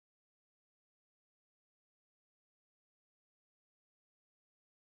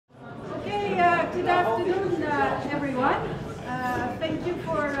Good afternoon, everyone. Thank you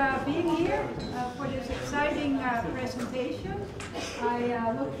for being here for this exciting presentation.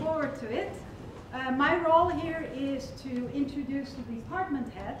 I look forward to it. My role here is to introduce the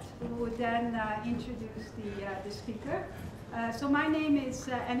department head, who would then introduce the speaker. So my name is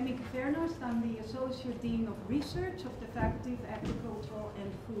Annemieke Vernost. I'm the Associate Dean of Research of the Faculty of Agricultural and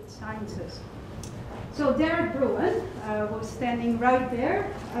Food Sciences. So Derek Bruin, who's standing right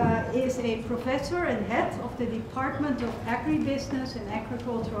there, is a professor and head of the Department of Agribusiness and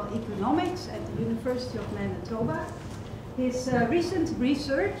Agricultural Economics at the University of Manitoba. His recent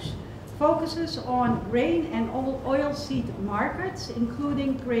research focuses on grain and oilseed markets,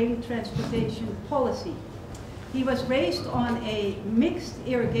 including grain transportation policy. He was raised on a mixed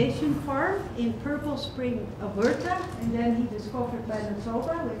irrigation farm in Purple Spring, Alberta, and then he discovered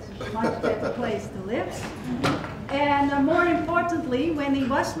Manitoba, which is a much better place to live. And more importantly, when he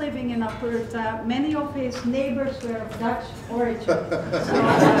was living in Alberta, many of his neighbors were of Dutch origin.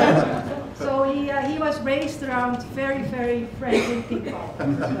 So he was raised around very, very friendly people.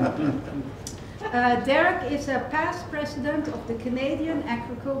 Derek is a past president of the Canadian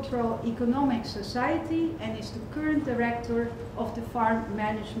Agricultural Economic Society and is the current director of the Farm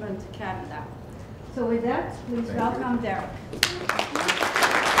Management Canada. So with that, please welcome Derek.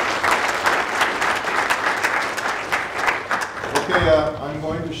 Okay, I'm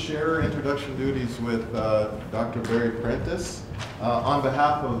going to share introduction duties with Dr. Barry Prentice. On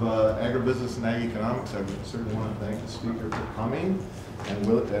behalf of Agribusiness and Ag Economics, I would certainly want to thank the speaker for coming. And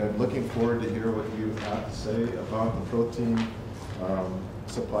I'm looking forward to hear what you have to say about the protein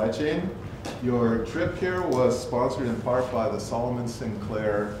supply chain. Your trip here was sponsored in part by the Solomon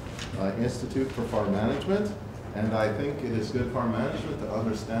Sinclair Institute for Farm Management. And I think it is good farm management to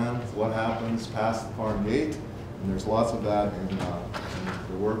understand what happens past the farm gate. And there's lots of that in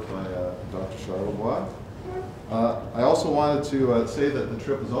the work by Dr. Charlebois. I also wanted to say that the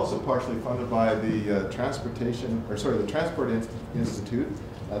trip was also partially funded by the Transport Institute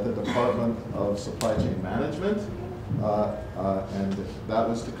at the Department of Supply Chain Management, and that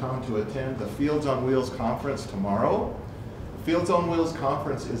was to come to attend the Fields on Wheels conference tomorrow. The Fields on Wheels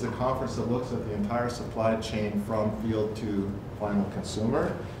conference is a conference that looks at the entire supply chain from field to final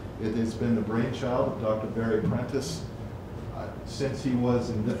consumer. It has been the brainchild of Dr. Barry Prentice since he was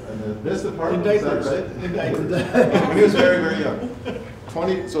in this department, is that right? When he was very, very young.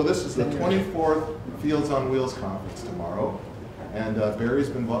 So this is the 24th Fields on Wheels conference tomorrow. And Barry's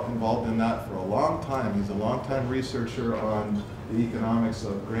been involved in that for a long time. He's a long-time researcher on the economics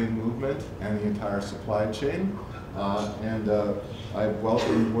of grain movement and the entire supply chain. I've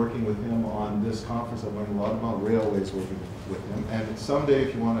welcomed working with him on this conference. I've learned a lot about railways working with him. And someday,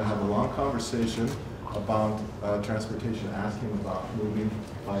 if you want to have a long conversation about transportation, ask him about moving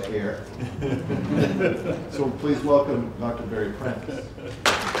by air. So please welcome Dr. Barry Prentice.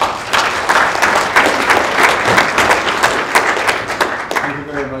 Thank you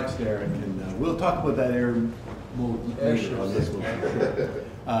very much, Derek. And we'll talk about that air mode later on this one.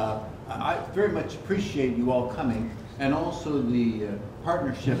 I very much appreciate you all coming, and also the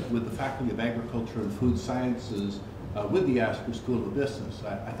partnership with the Faculty of Agriculture and Food Sciences with the Asper School of Business.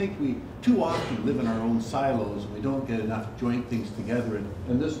 I think we too often live in our own silos and we don't get enough joint things together.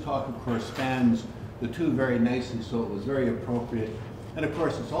 And this talk, of course, spans the two very nicely, so it was very appropriate. And of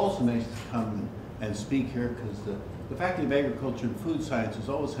course, it's also nice to come and speak here because the Faculty of Agriculture and Food Sciences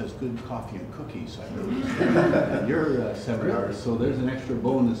always has good coffee and cookies, I noticed, at your seminars. So there's an extra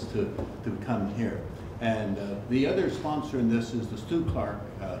bonus to come here. And the other sponsor in this is the Stu Clark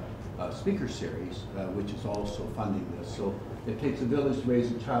Speaker Series, which is also funding this. So it takes a village to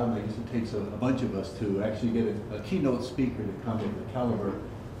raise a child, and I guess it takes a bunch of us to actually get a keynote speaker to come of the caliber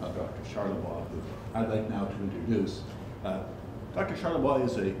of Dr. Charlebois, who I'd like now to introduce. Dr. Charlebois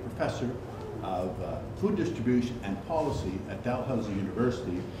is a professor of food distribution and policy at Dalhousie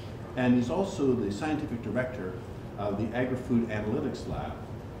University, and he's also the scientific director of the Agri-Food Analytics Lab,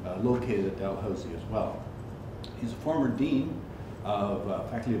 located at Dalhousie as well. He's a former dean of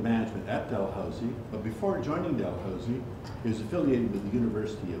Faculty of Management at Dalhousie, but before joining Dalhousie, he was affiliated with the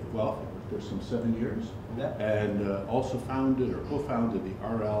University of Guelph. He worked there some 7 years, and also founded or co-founded the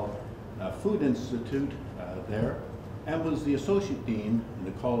RL Food Institute there, and was the associate dean in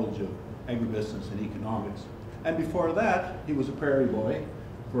the College of Agribusiness and Economics. And before that, he was a prairie boy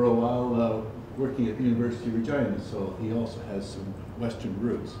for a while, working at the University of Regina, so he also has some Western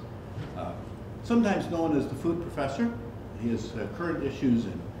roots. Sometimes known as the food professor, he has current issues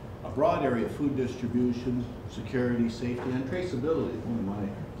in a broad area of food distribution, security, safety, and traceability, one of my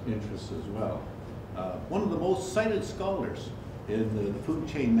interests as well. One of the most cited scholars in the food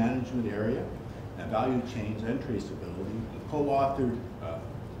chain management area, value chains and traceability. Co-authored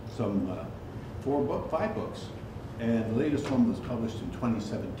some 5 books, and the latest one was published in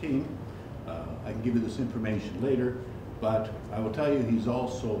 2017. I can give you this information later, but I will tell you he's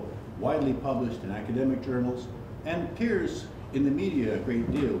also widely published in academic journals and appears in the media a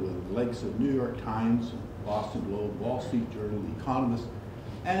great deal with the likes of New York Times, Boston Globe, Wall Street Journal, The Economist,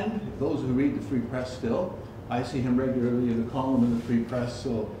 and those who read the Free Press still. I see him regularly in the column in the Free Press,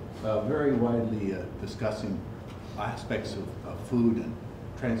 so very widely discussing aspects of food and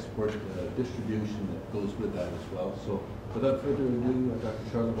transport distribution that goes with that as well. So without further ado, Dr.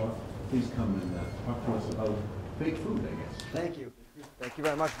 Charlebois, please come and talk to us about fake food, I guess. Thank you. Thank you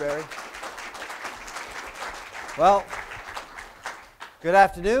very much, Barry. Well, good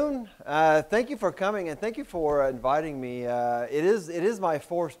afternoon. Thank you for coming, and thank you for inviting me. It is my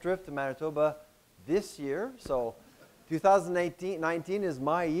 4th trip to Manitoba this year, so 2019 is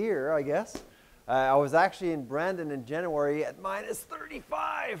my year, I guess. I was actually in Brandon in January at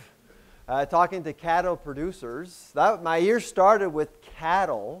 -35, talking to cattle producers. My year started with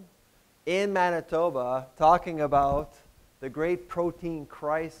cattle in Manitoba, talking about the great protein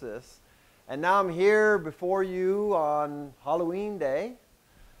crisis. And now I'm here before you on Halloween Day.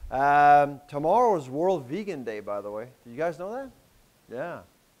 Tomorrow is World Vegan Day, by the way. Do you guys know that? Yeah,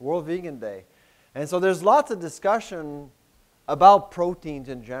 World Vegan Day. And so there's lots of discussion about proteins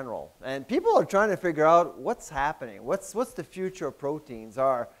in general. And people are trying to figure out what's happening. What's the future of proteins?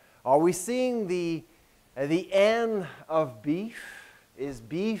 Are we seeing the end of beef? Is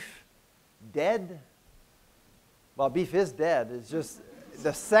beef dead? Well, beef is dead. It's just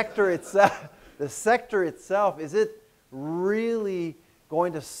the sector itself. The sector itself, is it really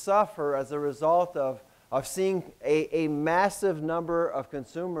going to suffer as a result of seeing a massive number of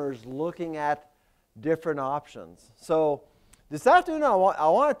consumers looking at different options? So this afternoon, I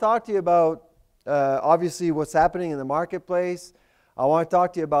want to talk to you about obviously what's happening in the marketplace. I want to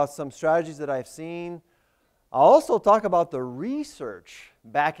talk to you about some strategies that I've seen. I'll also talk about the research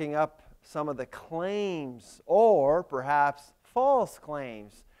backing up some of the claims, or perhaps false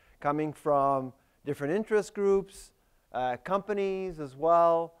claims, coming from different interest groups, companies as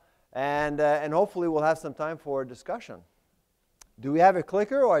well, and hopefully we'll have some time for a discussion. Do we have a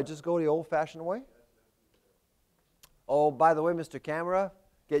clicker, or I just go the old-fashioned way? Oh, by the way, Mr. Camera,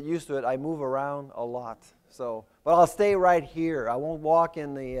 get used to it. I move around a lot, so but I'll stay right here. I won't walk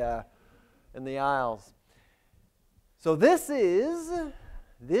in the aisles. So this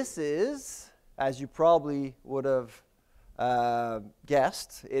is, as you probably would have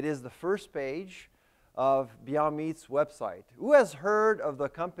guessed, it is the first page of Beyond Meat's website. Who has heard of the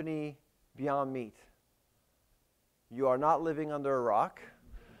company Beyond Meat? You are not living under a rock.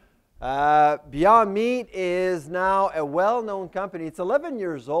 Beyond Meat is now a well-known company. It's 11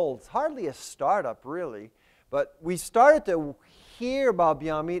 years old. It's hardly a startup, really. But we started to hear about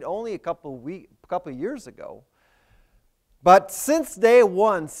Beyond Meat only a couple of years ago. But since day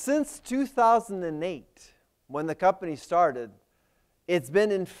one, since 2008, when the company started, it's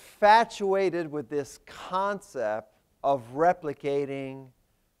been infatuated with this concept of replicating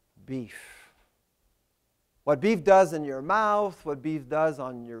beef. What beef does in your mouth, what beef does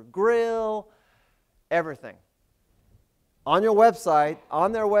on your grill, everything. On your website,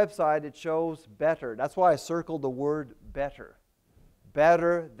 on their website, it shows better. That's why I circled the word better.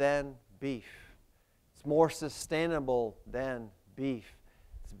 Better than beef. It's more sustainable than beef.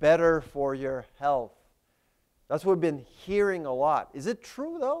 It's better for your health. That's what we've been hearing a lot. Is it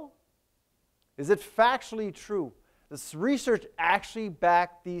true, though? Is it factually true? This research actually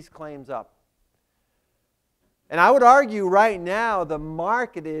backed these claims up. And I would argue right now the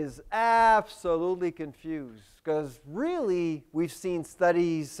market is absolutely confused, because really we've seen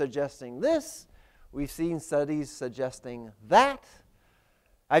studies suggesting this, we've seen studies suggesting that.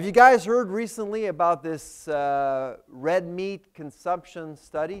 Have you guys heard recently about this red meat consumption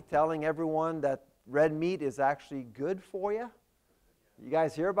study telling everyone that red meat is actually good for you? You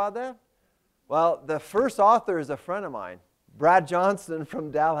guys hear about that? Well, the first author is a friend of mine, Brad Johnston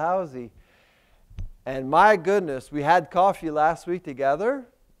from Dalhousie. And my goodness, we had coffee last week together,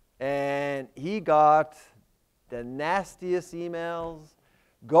 and he got the nastiest emails.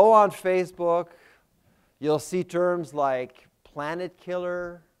 Go on Facebook, you'll see terms like planet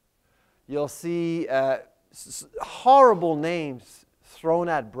killer. You'll see horrible names thrown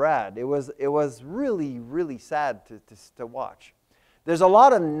at Brad. It was really, really sad to watch. There's a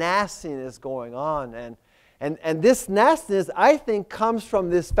lot of nastiness going on, and this nastiness, I think, comes from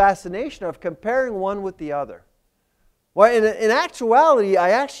this fascination of comparing one with the other. Well, in actuality,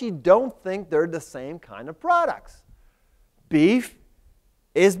 I actually don't think they're the same kind of products. Beef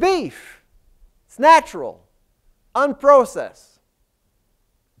is beef. It's natural, unprocessed.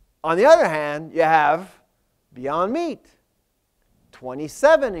 On the other hand, you have Beyond Meat,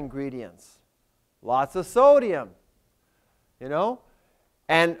 27 ingredients, lots of sodium, you know.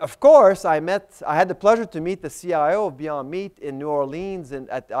 And of course, I had the pleasure to meet the CIO of Beyond Meat in New Orleans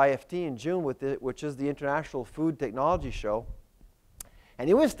at the IFT in June, which is the International Food Technology Show. And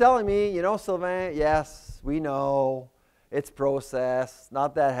he was telling me, you know, Sylvain, yes, we know it's processed,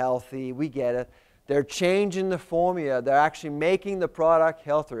 not that healthy, we get it. They're changing the formula. They're actually making the product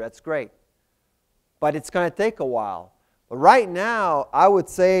healthier. That's great. But it's going to take a while. But right now, I would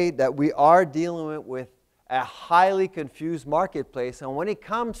say that we are dealing with a highly confused marketplace. And when it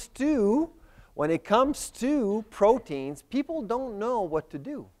comes to proteins, people don't know what to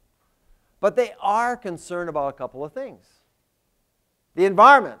do. But they are concerned about a couple of things. The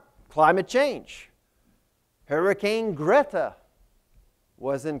environment, climate change. Hurricane Greta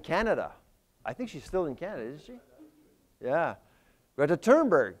was in Canada. I think she's still in Canada, isn't she? Yeah. Greta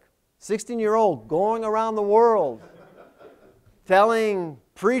Thunberg, 16-year-old, going around the world,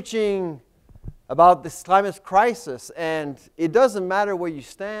 preaching about this climate crisis. And it doesn't matter where you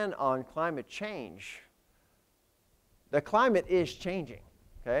stand on climate change. The climate is changing,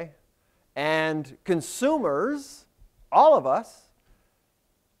 okay? And consumers, all of us,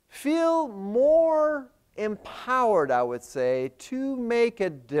 feel more empowered, I would say, to make a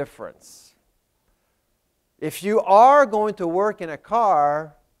difference. If you are going to work in a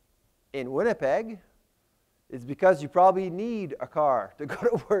car in Winnipeg, it's because you probably need a car to go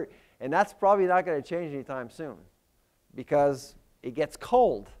to work. And that's probably not going to change anytime soon because it gets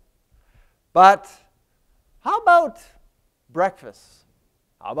cold. But how about breakfast?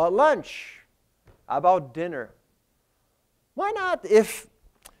 How about lunch? How about dinner? Why not? If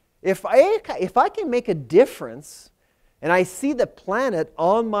I can make a difference and I see the planet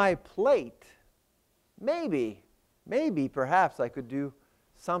on my plate, maybe perhaps I could do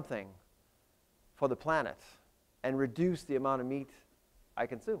something for the planet and reduce the amount of meat I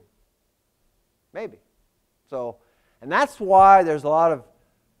consume. Maybe. So, and that's why there's a lot of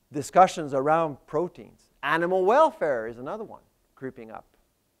discussions around proteins. Animal welfare is another one creeping up.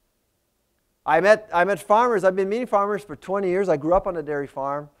 I met farmers. I've been meeting farmers for 20 years. I grew up on a dairy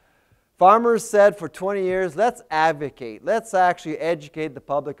farm. Farmers said for 20 years, let's advocate. Let's actually educate the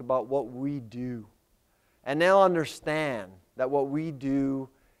public about what we do. And they'll understand that what we do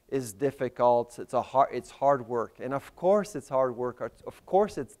is difficult. It's hard work. And of course it's hard work. Of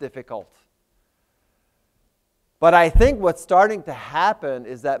course it's difficult. But I think what's starting to happen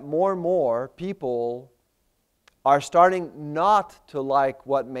is that more and more people are starting not to like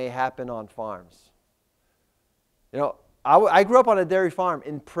what may happen on farms. You know, I grew up on a dairy farm.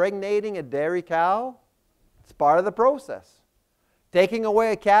 Impregnating a dairy cow, it's part of the process. Taking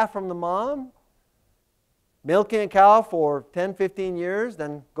away a calf from the mom, milking a cow for 10, 15 years,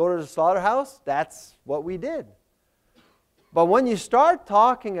 then go to the slaughterhouse, that's what we did. But when you start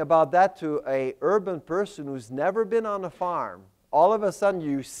talking about that to an urban person who's never been on a farm, all of a sudden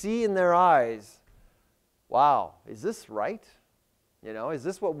you see in their eyes, wow, is this right? You know, is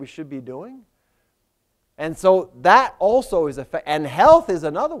this what we should be doing? And so that also is and health is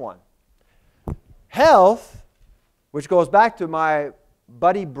another one. Health, which goes back to my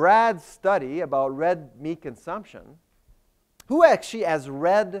buddy Brad's study about red meat consumption. Who actually has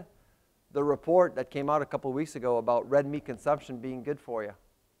read the report that came out a couple of weeks ago about red meat consumption being good for you?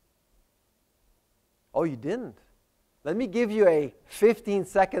 Oh, you didn't? Let me give you a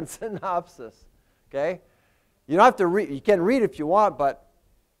 15-second synopsis, okay? You don't have to read. You can read if you want, but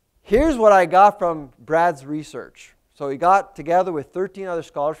here's what I got from Brad's research. So he got together with 13 other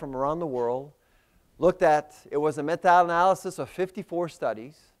scholars from around the world, looked at, it was a meta-analysis of 54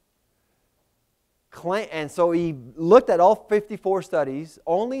 studies, and so he looked at all 54 studies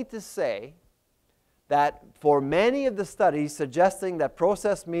only to say that for many of the studies suggesting that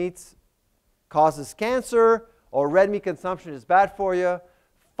processed meats causes cancer or red meat consumption is bad for you,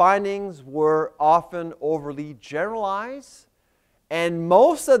 findings were often overly generalized. And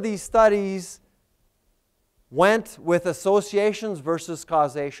most of these studies went with associations versus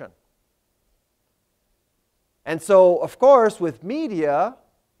causation. And so, of course, with media,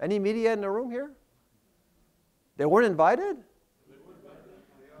 any media in the room here? They weren't invited?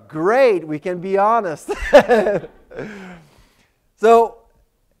 Great, we can be honest. So,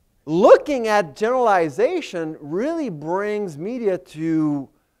 looking at generalization really brings media to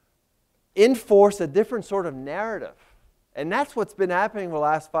enforce a different sort of narrative. And that's what's been happening for the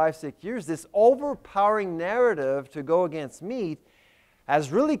last 5, 6 years. This overpowering narrative to go against meat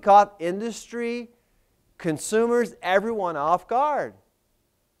has really caught industry, consumers, everyone off guard.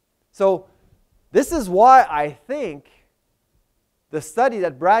 So This is why I think the study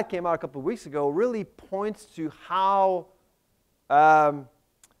that Brad came out a couple of weeks ago really points to how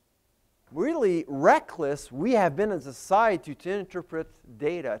really reckless we have been as a society to interpret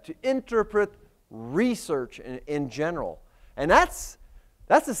data, to interpret research in general. And that's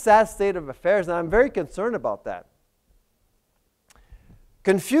a sad state of affairs, and I'm very concerned about that.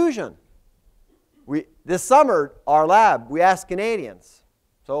 Confusion. This summer, our lab, we asked Canadians,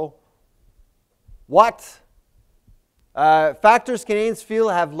 so what factors Canadians feel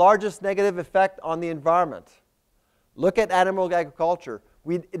have largest negative effect on the environment? Look at animal agriculture.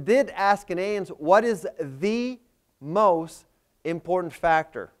 We did ask Canadians, what is the most important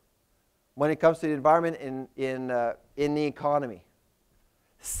factor when it comes to the environment in the economy?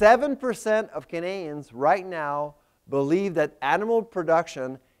 7% of Canadians right now believe that animal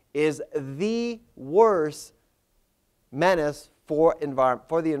production is the worst menace for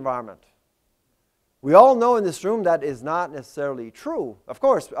the environment. We all know in this room that is not necessarily true. Of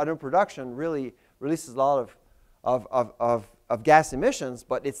course, animal production really releases a lot of gas emissions,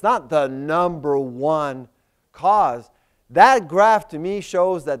 but it's not the number one cause. That graph to me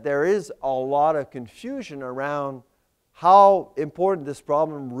shows that there is a lot of confusion around how important this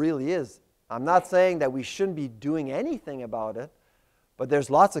problem really is. I'm not saying that we shouldn't be doing anything about it, but there's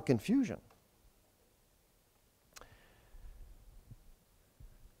lots of confusion.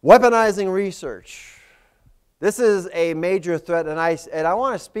 Weaponizing research. This is a major threat, and I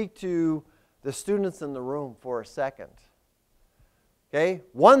want to speak to the students in the room for a second. Okay?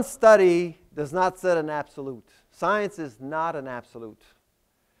 One study does not set an absolute. Science is not an absolute.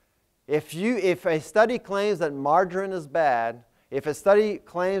 If a study claims that margarine is bad, if a study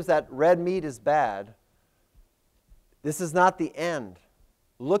claims that red meat is bad, this is not the end.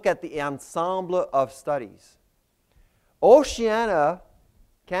 Look at the ensemble of studies. Oceana,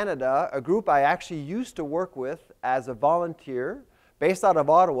 Canada, a group I actually used to work with as a volunteer, based out of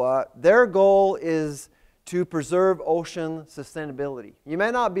Ottawa, their goal is to preserve ocean sustainability. You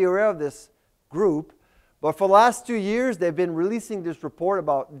may not be aware of this group, but for the last 2 years, they've been releasing these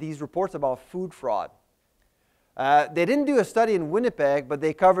reports about food fraud. They didn't do a study in Winnipeg, but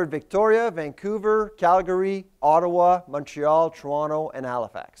they covered Victoria, Vancouver, Calgary, Ottawa, Montreal, Toronto, and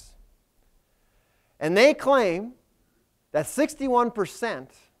Halifax. And they claim that 61%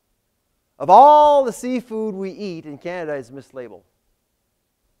 of all the seafood we eat in Canada is mislabeled.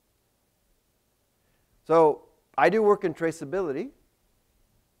 So I do work in traceability.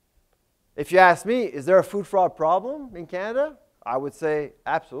 If you ask me, is there a food fraud problem in Canada? I would say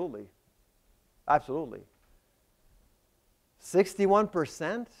absolutely. Absolutely.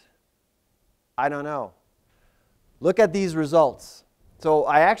 61%? I don't know. Look at these results. So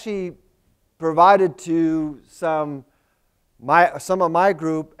I actually provided to some of my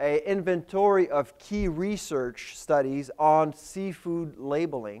group an inventory of key research studies on seafood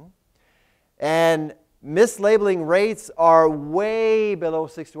labeling. And mislabeling rates are way below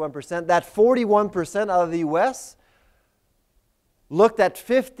 61%. That 41% out of the US looked at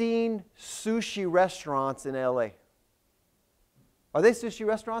 15 sushi restaurants in LA. Are they sushi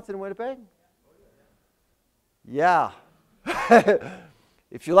restaurants in Winnipeg? Yeah.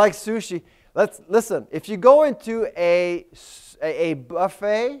 If you like sushi, listen, if you go into a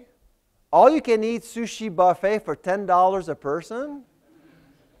buffet, all you can eat sushi buffet for $10 a person,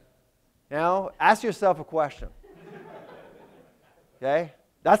 you know, ask yourself a question. Okay?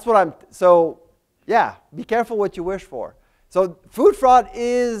 That's what so yeah, be careful what you wish for. So food fraud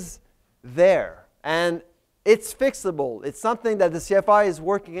is there, and it's fixable. It's something that the CFI is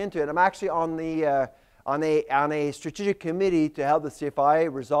working into, and I'm actually on a strategic committee to help the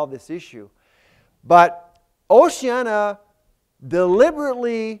CFI resolve this issue. But Oceana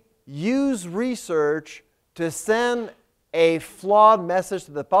deliberately used research to send a flawed message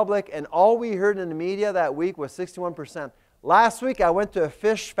to the public, and all we heard in the media that week was 61%. Last week, I went to a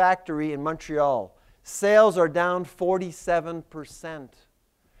fish factory in Montreal. Sales are down 47%.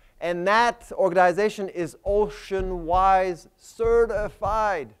 And that organization is ocean-wise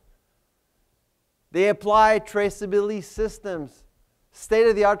certified. They apply traceability systems,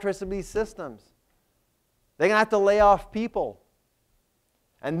 state-of-the-art traceability systems. They're going to have to lay off people.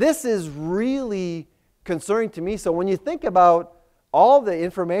 And this is really concerning to me. So when you think about all the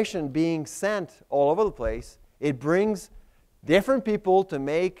information being sent all over the place, it brings different people to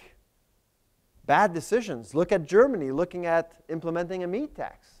make bad decisions. Look at Germany looking at implementing a meat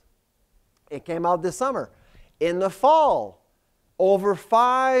tax. It came out this summer. In the fall, over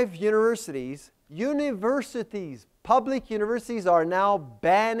 5 universities, public universities are now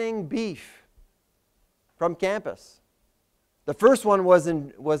banning beef from campus. The first one was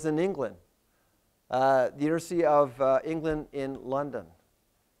in England. the University of England in London.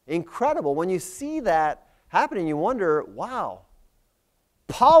 Incredible. When you see that happening, you wonder, wow,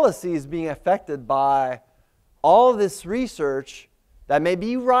 policy is being affected by all this research that may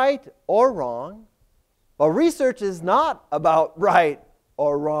be right or wrong, but research is not about right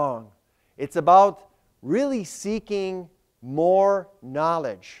or wrong. It's about really seeking more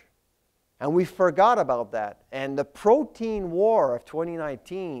knowledge. And we forgot about that. And the protein war of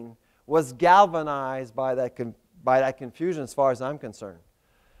 2019 was galvanized by that confusion as far as I'm concerned.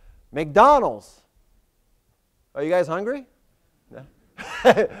 McDonald's. Are you guys hungry? No?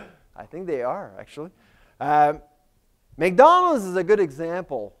 I think they are, actually. McDonald's is a good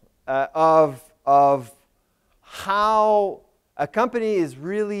example of how a company is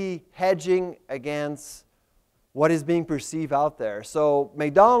really hedging against what is being perceived out there. So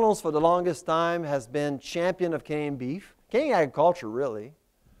McDonald's for the longest time has been champion of Canadian beef, Canadian agriculture really.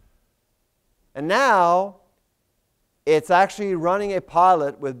 And now it's actually running a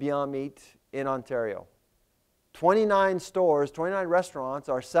pilot with Beyond Meat in Ontario. 29 stores, 29 restaurants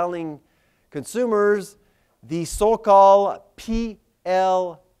are selling consumers the so-called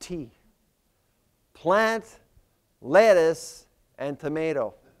PLT, plant, lettuce, and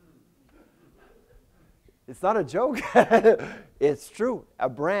tomato. It's not a joke. It's true. A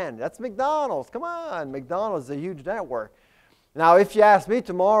brand. That's McDonald's. Come on. McDonald's is a huge network. Now, if you ask me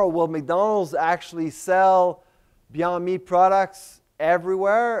tomorrow, will McDonald's actually sell Beyond Meat products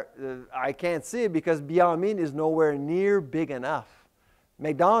everywhere? I can't see it because Beyond Meat is nowhere near big enough.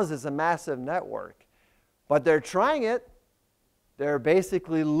 McDonald's is a massive network. But they're trying it. They're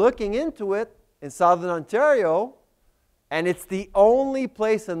basically looking into it in Southern Ontario. And it's the only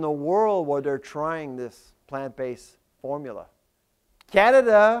place in the world where they're trying this plant-based formula.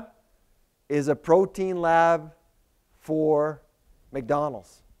 Canada is a protein lab for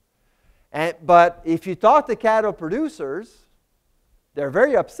McDonald's. But if you talk to cattle producers, they're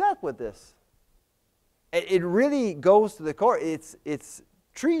very upset with this. It really goes to the core. It's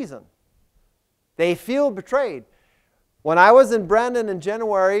treason. They feel betrayed. When I was in Brandon in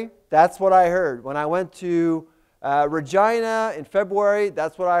January, that's what I heard. When I went to Regina in February,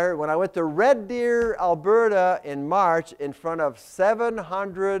 that's what I heard. When I went to Red Deer, Alberta in March in front of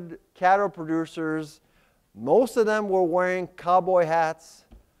 700 cattle producers, most of them were wearing cowboy hats.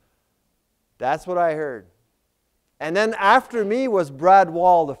 That's what I heard. And then after me was Brad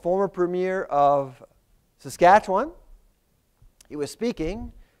Wall, the former premier of Saskatchewan. He was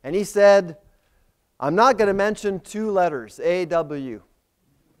speaking, and he said, I'm not going to mention two letters, A-W,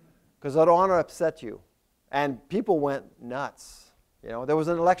 because I don't want to upset you. And people went nuts. You know, there was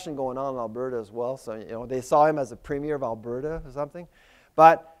an election going on in Alberta as well, so you know, they saw him as a premier of Alberta or something.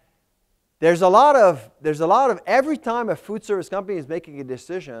 But there's a lot of every time a food service company is making a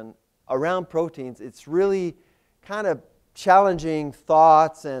decision around proteins, it's really kind of challenging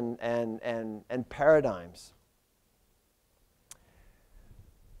thoughts and paradigms.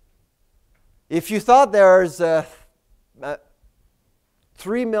 If you thought there's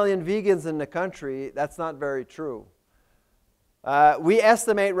 3 million vegans in the country, that's not very true. We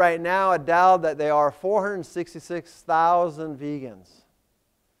estimate right now at Dow that there are 466,000 vegans.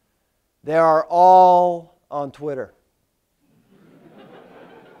 They are all on Twitter.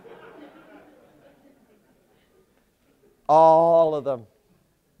 All of them.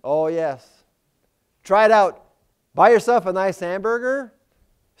 Oh, yes. Try it out. Buy yourself a nice hamburger,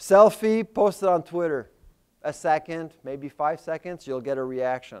 selfie, post it on Twitter. A second, maybe 5 seconds, you'll get a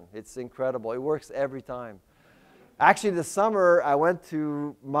reaction. It's incredible. It works every time. Actually, this summer, I went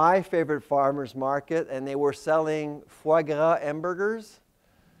to my favorite farmer's market, and they were selling foie gras hamburgers.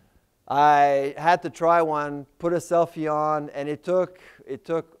 I had to try one, put a selfie on, and it took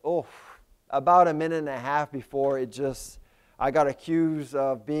about a minute and a half before I got accused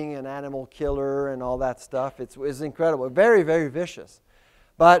of being an animal killer and all that stuff. It was incredible. Very, very vicious.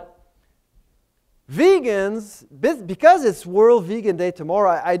 But vegans, because it's World Vegan Day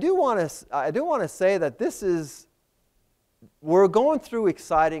tomorrow, I do want to say that we're going through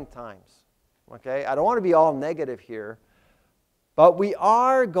exciting times. Okay, I don't want to be all negative here, but we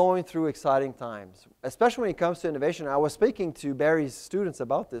are going through exciting times, especially when it comes to innovation. I was speaking to Barry's students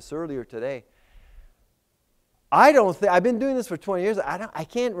about this earlier today. I've been doing this for 20 years. I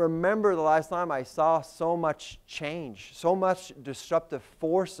can't remember the last time I saw so much change, so much disruptive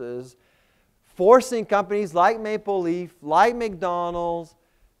forces forcing companies like Maple Leaf, like McDonald's,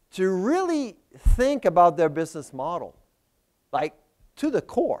 to really think about their business model, like to the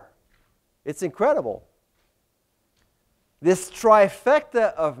core. It's incredible. This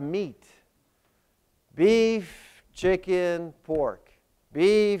trifecta of meat, beef, chicken, pork,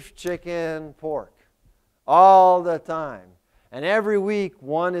 beef, chicken, pork. all the time. And every week,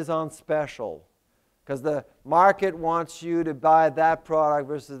 one is on special because the market wants you to buy that product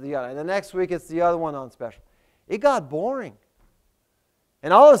versus the other. And the next week, it's the other one on special. It got boring.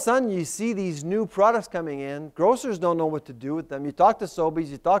 And all of a sudden, you see these new products coming in. Grocers don't know what to do with them. You talk to Sobeys,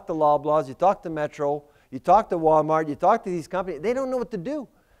 you talk to Loblaws, you talk to Metro, you talk to Walmart, you talk to these companies. They don't know what to do.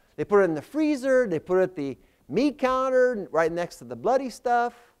 They put it in the freezer. They put it at the meat counter right next to the bloody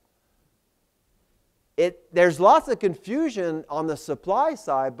stuff. There's lots of confusion on the supply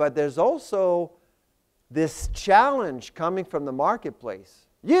side, but there's also this challenge coming from the marketplace.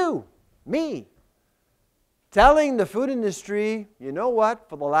 You, me, telling the food industry, you know what,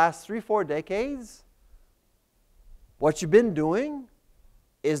 for the last 3-4 decades, what you've been doing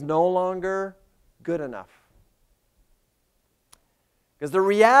is no longer good enough. Because the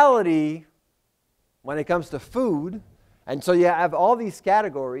reality when it comes to food, and so you have all these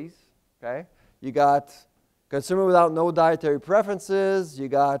categories, okay? You got consumer without no dietary preferences, you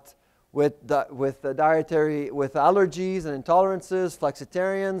got with allergies and intolerances,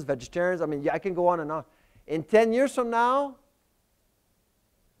 flexitarians, vegetarians. I mean, I can go on and on. In 10 years from now,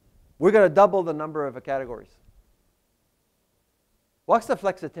 we're going to double the number of categories. What's a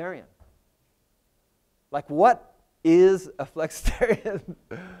flexitarian? Like, what is a flexitarian?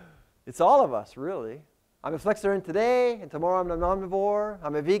 It's all of us, really. I'm a flexitarian today, and tomorrow I'm an omnivore.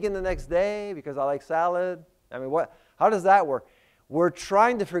 I'm a vegan the next day because I like salad. I mean, how does that work? We're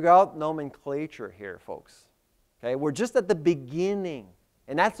trying to figure out nomenclature here, folks. Okay? We're just at the beginning,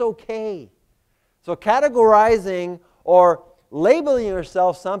 and that's okay. So categorizing or labeling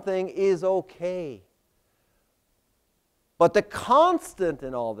yourself something is okay. But the constant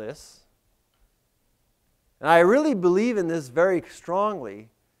in all this, and I really believe in this very strongly,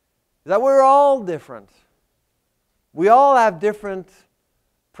 is that we're all different. We all have different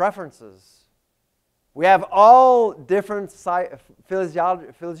preferences. We have all different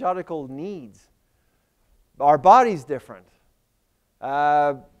physiological needs. Our body's different.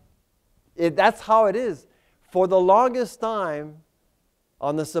 That's how it is. For the longest time,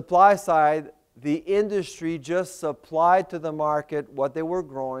 on the supply side, the industry just supplied to the market what they were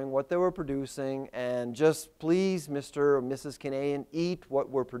growing, what they were producing, and just please, Mr. or Mrs. Canadian, eat what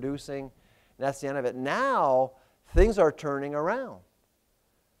we're producing. And that's the end of it. Now, things are turning around.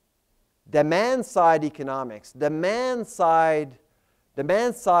 Demand-side economics, demand-supply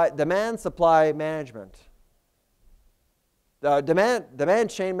management. Demand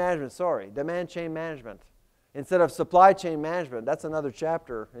chain management. Instead of supply chain management. That's another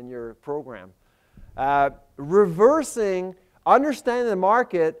chapter in your program. Reversing, understanding the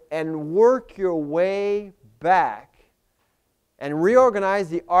market and work your way back and reorganize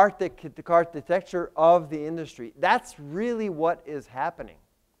the architecture of the industry. That's really what is happening.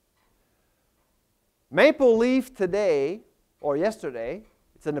 Maple Leaf today, or yesterday,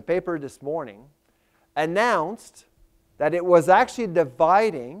 it's in the paper this morning, announced that it was actually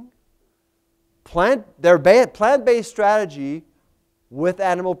dividing their plant-based strategy with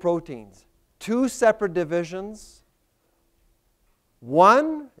animal proteins. 2 separate divisions.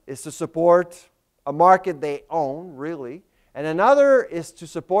 One is to support a market they own, really, and another is to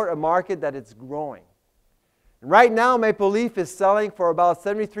support a market that it's growing. And right now, Maple Leaf is selling for about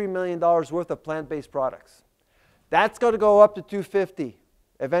 $73 million worth of plant-based products. That's going to go up to $250 million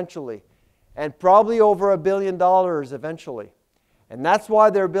eventually, and probably over $1 billion eventually. And that's why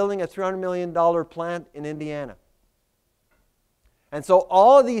they're building a $300 million plant in Indiana. And so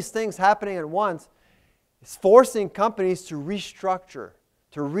all of these things happening at once is forcing companies to restructure,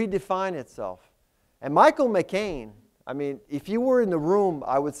 to redefine itself. And Michael McCain, I mean, if you were in the room,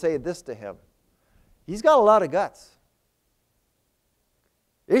 I would say this to him. He's got a lot of guts.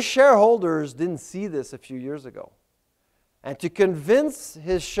 His shareholders didn't see this a few years ago. And to convince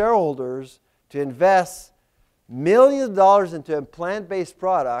his shareholders to invest millions of dollars into a plant-based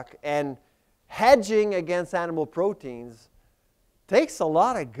product and hedging against animal proteins takes a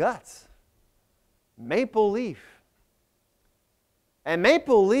lot of guts. Maple Leaf. And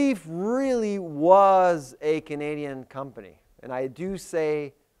Maple Leaf really was a Canadian company. And I do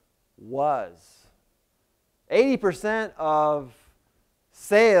say was. 80% of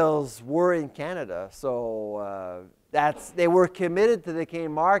sales were in Canada. So they were committed to the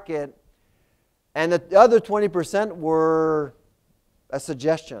Canadian market. And the other 20% were a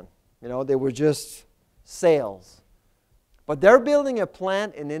suggestion. You know, they were just sales. But they're building a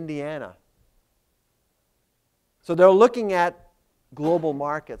plant in Indiana. So they're looking at global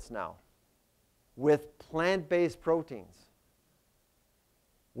markets now with plant-based proteins.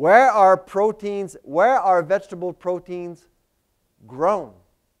 Where are vegetable proteins grown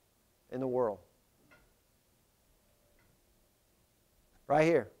in the world? right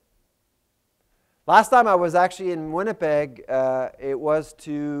here. Last time I was actually in Winnipeg, it was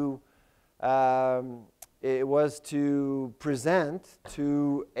to present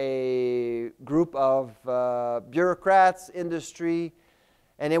to a group of bureaucrats, industry,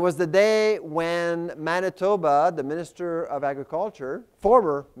 and it was the day when Manitoba, the Minister of Agriculture,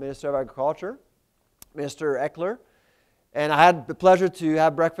 former Minister of Agriculture, Mr. Eckler, and I had the pleasure to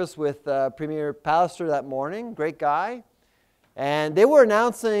have breakfast with Premier Pallister that morning, great guy, and they were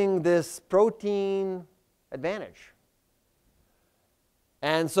announcing this protein advantage.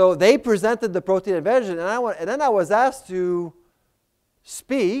 And so they presented the protein advantage, and then I was asked to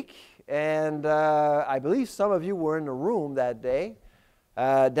speak, and I believe some of you were in the room that day,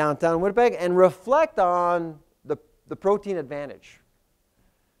 downtown Winnipeg, and reflect on the protein advantage.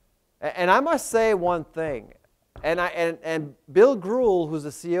 And I must say one thing, and Bill Gruhl, who's the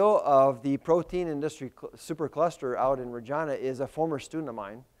CEO of the protein industry supercluster out in Regina, is a former student of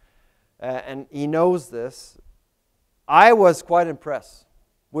mine, and he knows this. I was quite impressed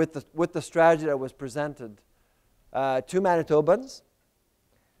with the strategy that was presented to Manitobans.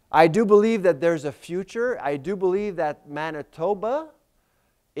 I do believe that there's a future. I do believe that Manitoba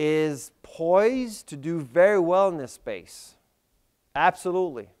is poised to do very well in this space.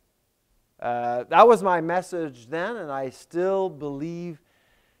 Absolutely. That was my message then, and I still believe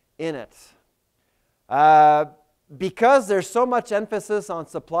in it. Because there's so much emphasis on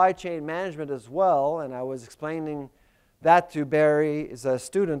supply chain management as well, and I was explaining that to Barry as a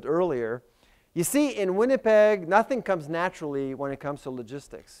student earlier. You see, in Winnipeg, nothing comes naturally when it comes to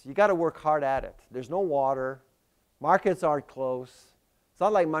logistics. You got to work hard at it. There's no water. Markets aren't close. It's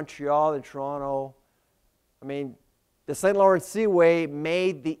not like Montreal and Toronto. I mean, the St. Lawrence Seaway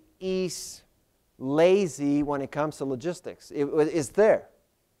made the East lazy when it comes to logistics. It's there.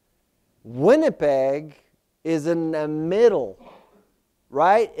 Winnipeg is in the middle,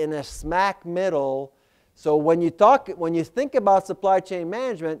 right? In a smack middle. So when you think about supply chain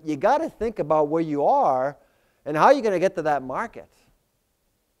management, you got to think about where you are and how you're going to get to that market.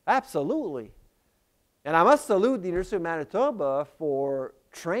 Absolutely. And I must salute the University of Manitoba for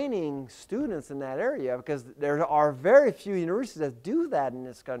training students in that area, because there are very few universities that do that in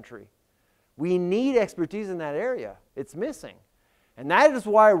this country. We need expertise in that area. It's missing. And that is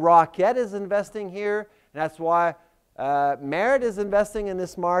why Rocket is investing here, and that's why Merit is investing in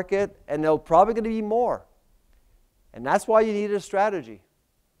this market, and there'll probably going to be more. And that's why you need a strategy.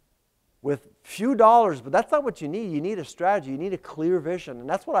 With few dollars, but that's not what you need. You need a strategy. You need a clear vision. And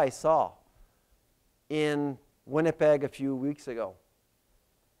that's what I saw in Winnipeg a few weeks ago.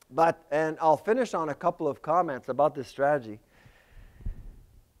 And I'll finish on a couple of comments about this strategy.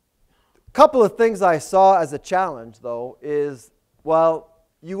 A couple of things I saw as a challenge, though, is, well,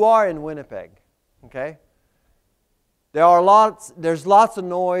 you are in Winnipeg, okay? There's lots of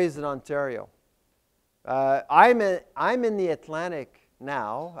noise in Ontario. I'm in the Atlantic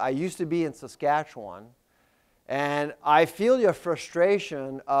now. I used to be in Saskatchewan, and I feel your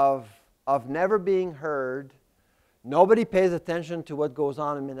frustration of never being heard. Nobody pays attention to what goes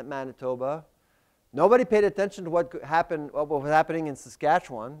on in Manitoba. Nobody paid attention to what was happening in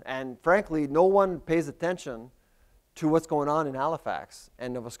Saskatchewan, and frankly, no one pays attention to what's going on in Halifax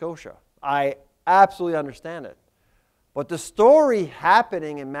and Nova Scotia. I absolutely understand it. But the story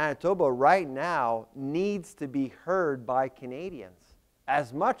happening in Manitoba right now needs to be heard by Canadians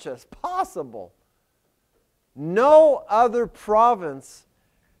as much as possible. No other province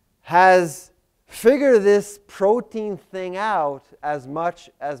has figured this protein thing out as much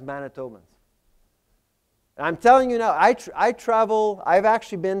as Manitobans. And I'm telling you now, I travel, I've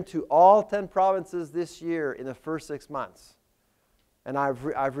actually been to all 10 provinces this year in the first 6 months. And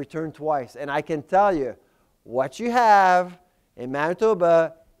I've returned twice. And I can tell you, what you have in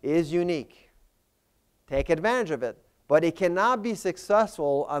Manitoba is unique. Take advantage of it. But it cannot be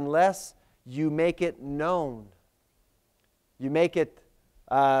successful unless you make it known. You make it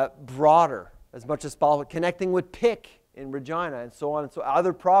broader as much as possible, connecting with PIC in Regina and so on and so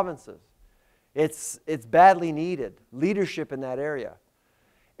other provinces. It's badly needed, leadership in that area.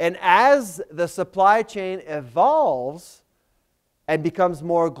 And as the supply chain evolves and becomes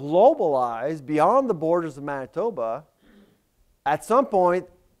more globalized beyond the borders of Manitoba, at some point,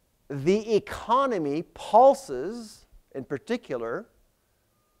 the economy pulses in particular,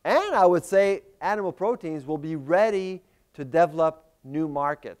 and I would say animal proteins will be ready to develop new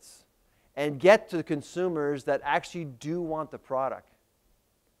markets and get to the consumers that actually do want the product.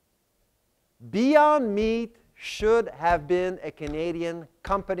 Beyond Meat should have been a Canadian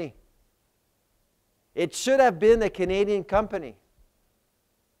company. It should have been a Canadian company.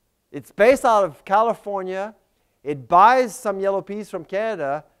 It's based out of California. It buys some yellow peas from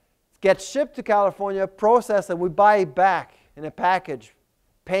Canada, gets shipped to California, processed, and we buy it back in a package,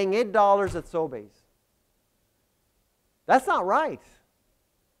 paying $8 at Sobeys. That's not right.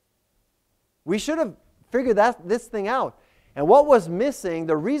 We should have figured this thing out. And what was missing,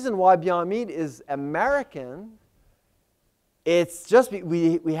 the reason why Beyond Meat is American, it's just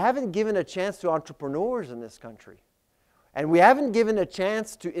we haven't given a chance to entrepreneurs in this country. And we haven't given a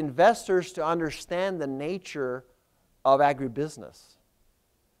chance to investors to understand the nature of agribusiness.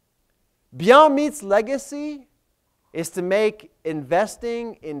 Beyond Meat's legacy is to make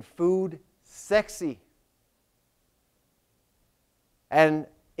investing in food sexy. And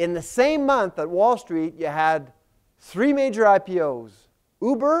in the same month at Wall Street, you had 3 major IPOs: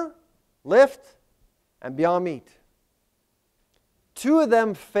 Uber, Lyft, and Beyond Meat. 2 of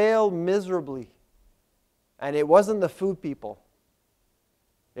them failed miserably. And it wasn't the food people.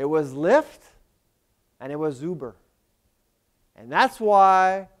 It was Lyft and it was Uber. And that's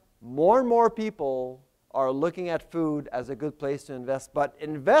why more and more people are looking at food as a good place to invest. But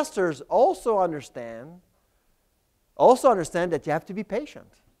investors also understand that you have to be patient.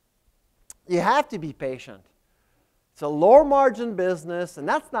 You have to be patient. It's a low margin business, and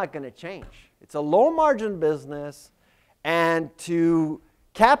that's not going to change. It's a low margin business, and to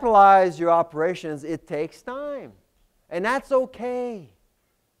capitalize your operations, it takes time. And that's okay.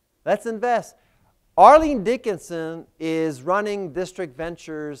 Let's invest. Arlene Dickinson is running District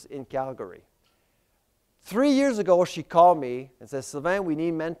Ventures in Calgary. 3 years ago, she called me and said, Sylvain, we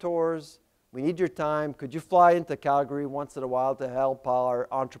need mentors. We need your time. Could you fly into Calgary once in a while to help our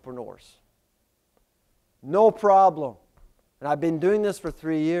entrepreneurs? No problem. And I've been doing this for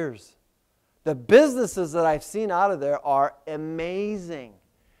 3 years. The businesses that I've seen out of there are amazing.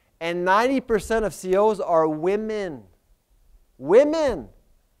 And 90% of CEOs are women. Women.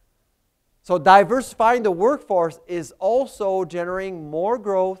 So diversifying the workforce is also generating more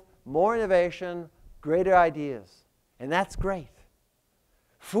growth, more innovation, greater ideas. And that's great.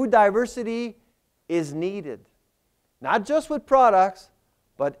 Food diversity is needed. Not just with products,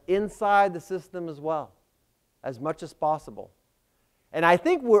 but inside the system as well, as much as possible. And I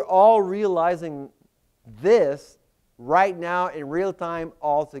think we're all realizing this right now in real time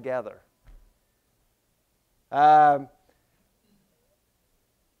all together. When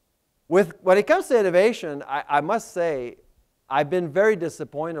it comes to innovation, I must say, I've been very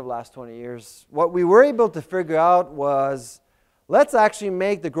disappointed the last 20 years. What we were able to figure out was, let's actually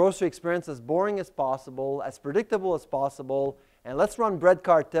make the grocery experience as boring as possible, as predictable as possible, and let's run bread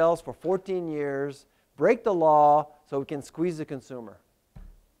cartels for 14 years, break the law so we can squeeze the consumer.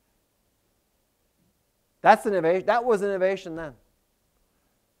 That's innovation. That was innovation then.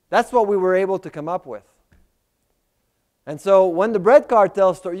 That's what we were able to come up with. And so when the bread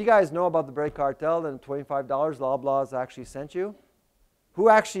cartel started, you guys know about the bread cartel and $25 Loblaws actually sent you? Who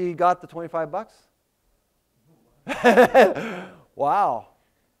actually got the 25 bucks? Wow.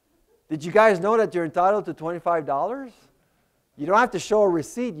 Did you guys know that you're entitled to $25? You don't have to show a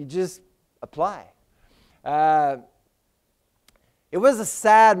receipt, you just apply. It was a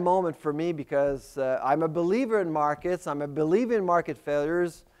sad moment for me because I'm a believer in markets, I'm a believer in market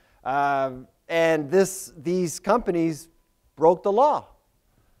failures, and these companies broke the law.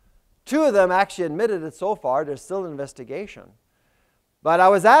 2 of them actually admitted it so far. There's still an investigation. But I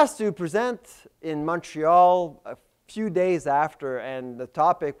was asked to present in Montreal a few days after, and the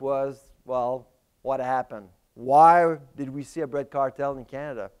topic was, well, what happened? Why did we see a bread cartel in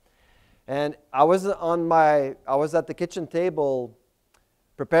Canada? And I was at the kitchen table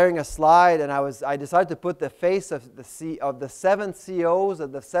preparing a slide, and I decided to put the face of the 7 CEOs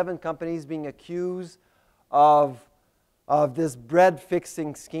of the 7 companies being accused of this bread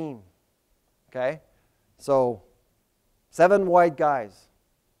fixing scheme. Okay? So 7 white guys.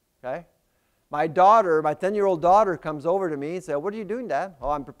 Okay? My daughter, my 10-year-old daughter comes over to me and says, "What are you doing, Dad?" "Oh,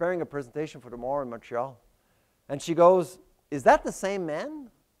 I'm preparing a presentation for tomorrow in Montreal." And she goes, "Is that the same man?"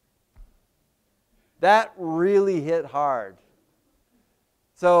 That really hit hard.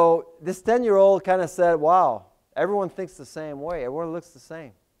 So this 10-year-old kind of said, wow, everyone thinks the same way. Everyone looks the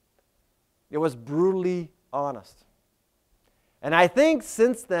same. It was brutally honest. And I think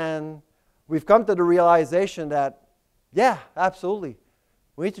since then, we've come to the realization that, yeah, absolutely.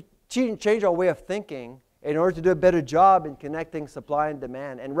 We need to change our way of thinking in order to do a better job in connecting supply and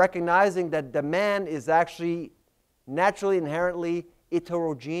demand and recognizing that demand is actually naturally, inherently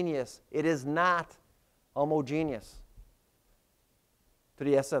heterogeneous. It is not homogeneous to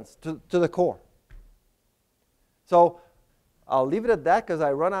the essence, to the core. So I'll leave it at that because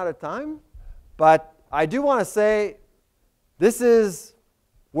I run out of time. But I do want to say this is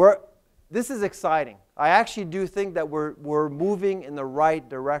exciting. I actually do think that we're moving in the right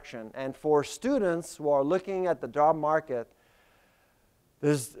direction. And for students who are looking at the job market,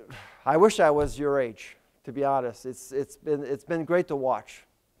 I wish I was your age, to be honest. It's been great to watch.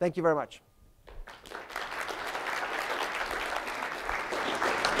 Thank you very much.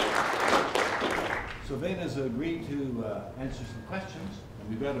 Sylvain has agreed to answer some questions, and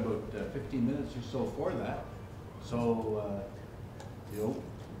we've got about 15 minutes or so for that. So,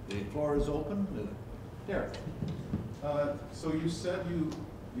 the floor is open. Derek. So you said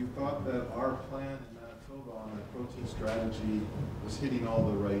you thought that our plan in Manitoba on the protein strategy was hitting all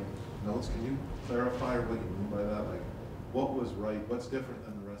the right notes. Can you clarify what you mean by that? Like, what was right? What's different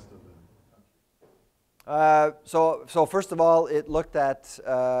than the rest of the country? So first of all, it looked at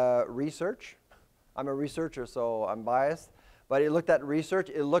research. I'm a researcher, so I'm biased. But it looked at research.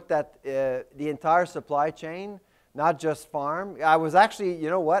 It looked at the entire supply chain, not just farm. I was actually,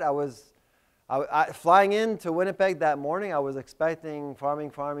 you know what? I flying into Winnipeg that morning, I was expecting farming,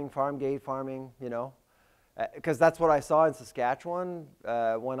 farm gate farming, because that's what I saw in Saskatchewan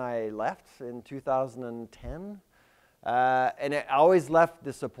when I left in 2010. And I always left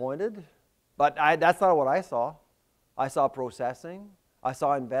disappointed. But that's not what I saw. I saw processing. I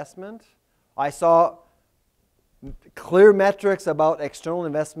saw investment. I saw clear metrics about external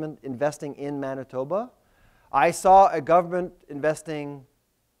investing in Manitoba. I saw a government investing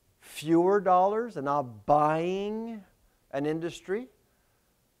fewer dollars and not buying an industry.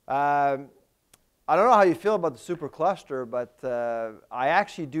 I don't know how you feel about the super cluster, but I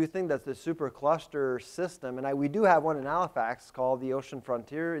actually do think that the super cluster system, and we do have one in Halifax called the Ocean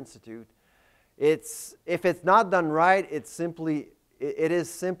Frontier Institute. If it's not done right, it is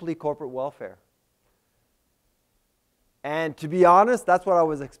simply corporate welfare. And to be honest, that's what I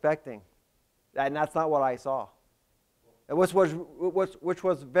was expecting, and that's not what I saw. Which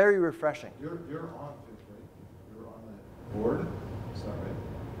was very refreshing. You're on FIT, right? You're on the board? Is that right?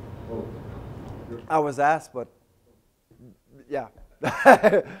 Oh, I was asked, but yeah.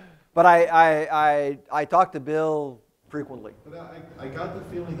 But I talked to Bill frequently. But I got the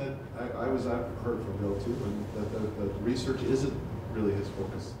feeling that I was heard from Bill too, and that the research isn't really his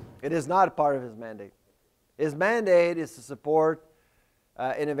focus. It is not a part of his mandate. His mandate is to support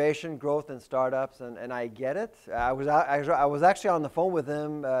innovation, growth, and startups, and I get it. I was actually on the phone with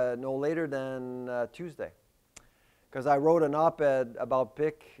him no later than Tuesday, because I wrote an op-ed about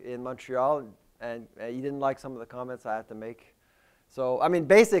PIC in Montreal, and he didn't like some of the comments I had to make. So, I mean,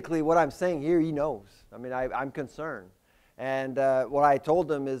 basically what I'm saying here, he knows. I mean, I'm concerned. And what I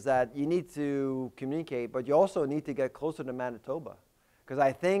told him is that you need to communicate, but you also need to get closer to Manitoba, because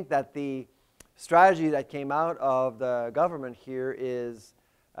I think that the strategy that came out of the government here is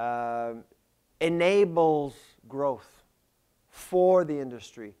enables growth for the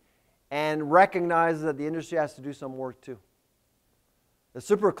industry and recognizes that the industry has to do some work too. The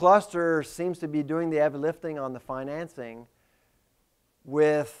super cluster seems to be doing the heavy lifting on the financing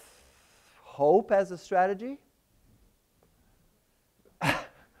with hope as a strategy.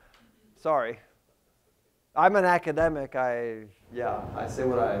 Sorry. I'm an academic. I say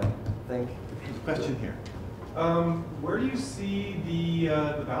what I think. There's a question here. Where do you see the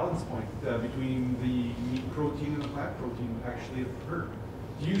balance point between the meat protein and the plant protein actually occur?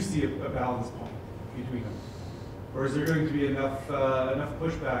 Do you see a balance point between them? Or is there going to be enough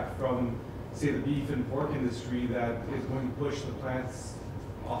pushback from, say, the beef and pork industry that is going to push the plants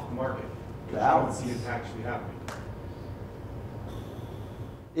off the market? Because I don't see it actually happening.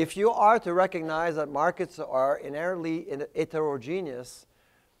 If you are to recognize that markets are inherently heterogeneous,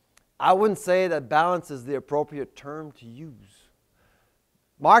 I wouldn't say that balance is the appropriate term to use.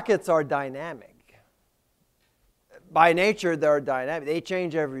 Markets are dynamic. By nature, they're dynamic. They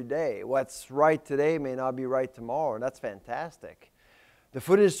change every day. What's right today may not be right tomorrow, and that's fantastic. The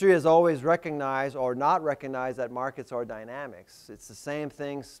food industry has always recognized or not recognized that markets are dynamics. It's the same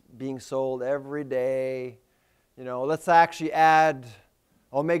things being sold every day. You know, let's actually add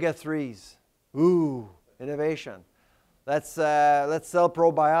omega-3s. Ooh, innovation. Let's sell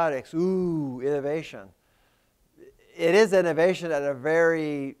probiotics. Ooh, innovation. It is innovation at a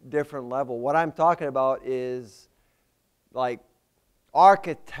very different level. What I'm talking about is like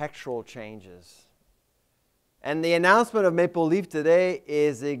architectural changes. And the announcement of Maple Leaf today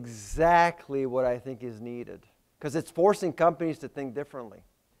is exactly what I think is needed, because it's forcing companies to think differently.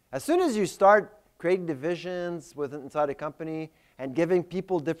 As soon as you start creating divisions inside a company and giving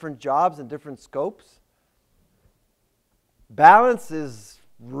people different jobs and different scopes, balance is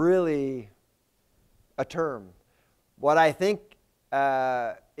really a term. What I think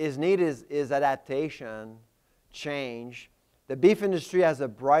is needed is adaptation, change. The beef industry has a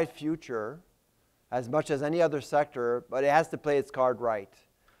bright future. as much as any other sector, but it has to play its card right.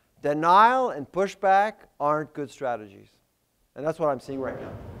 Denial and pushback aren't good strategies. And that's what I'm seeing right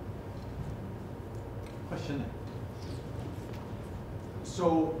now. Question?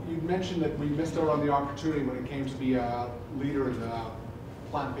 So you mentioned that we missed out on the opportunity when it came to be a leader in the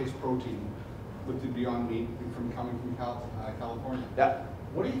plant-based protein with the Beyond Meat from coming from California. Yeah.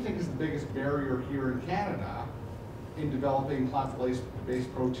 What do you think is the biggest barrier here in Canada in developing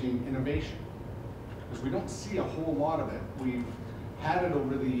plant-based protein innovation? Because we don't see a whole lot of it. We've had it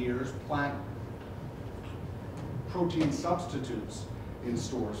over the years, plant protein substitutes in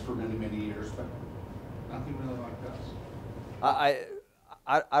stores for many, many years, but nothing really like this.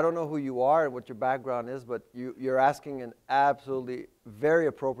 I don't know who you are and what your background is, but you're asking an absolutely very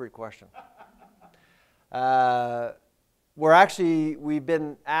appropriate question. We've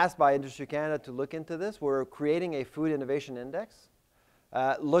been asked by Industry Canada to look into this. We're creating a food innovation index,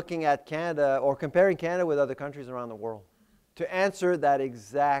 looking at Canada or comparing Canada with other countries around the world to answer that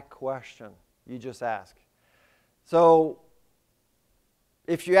exact question you just asked. So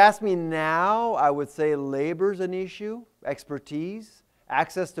if you ask me now, I would say labor's an issue, expertise,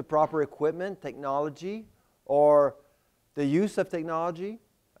 access to proper equipment, technology, or the use of technology,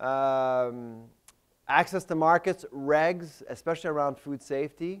 access to markets, regs, especially around food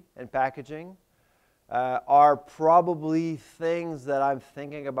safety and packaging, are probably things that I'm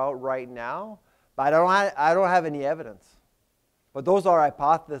thinking about right now, but I don't have any evidence. But those are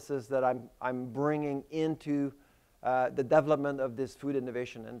hypotheses that I'm bringing into the development of this food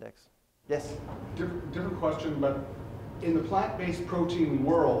innovation index. Yes? Different question, but in the plant-based protein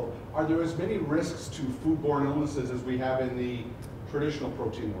world, are there as many risks to foodborne illnesses as we have in the traditional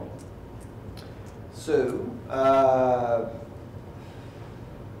protein world? So,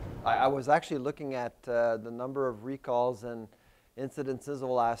 I was actually looking at the number of recalls and incidences of the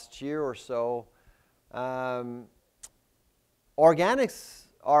last year or so. Organics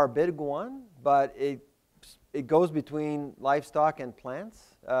are a big one, but it goes between livestock and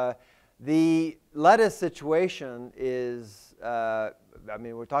plants. The lettuce situation is, I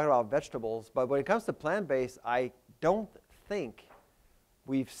mean, we're talking about vegetables, but when it comes to plant-based, I don't think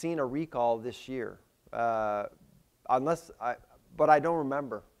we've seen a recall this year, but I don't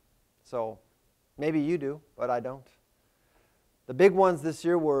remember. So maybe you do, but I don't. The big ones this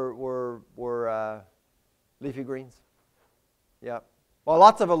year were leafy greens. Yeah. Well,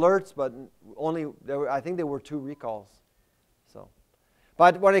 lots of alerts, but I think there were 2 recalls. So,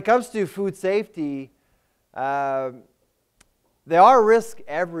 but when it comes to food safety, there are risks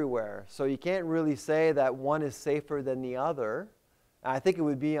everywhere. So you can't really say that one is safer than the other. I think it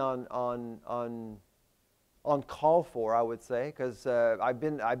would be on call for, I would say, because I've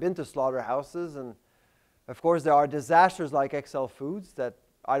been to slaughterhouses, and of course there are disasters like XL Foods that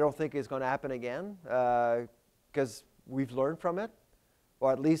I don't think is going to happen again, because we've learned from it,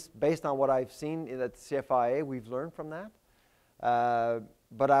 or at least based on what I've seen in at CFIA, we've learned from that.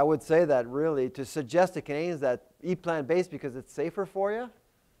 But I would say that really to suggest to Canadians that eat plant-based because it's safer for you,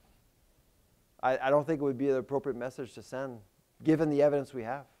 I don't think it would be the appropriate message to send, given the evidence we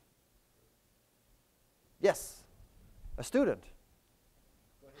have. Yes, a student.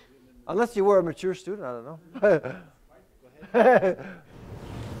 Unless you were a mature student, I don't know.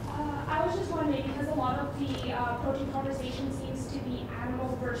 I was just wondering, because a lot of the protein conversation seems to be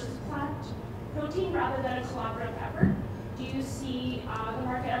animal versus plant protein rather than a collaborative effort. Do you see the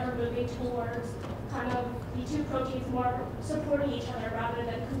market ever moving towards kind of the 2 proteins more supporting each other rather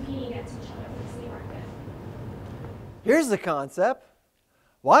than competing against each other for the same market? Here's the concept.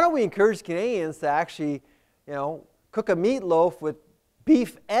 Why don't we encourage Canadians to actually, cook a meatloaf with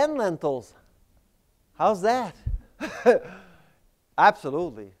beef and lentils? How's that?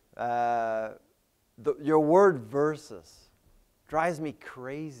 Absolutely. Your word versus drives me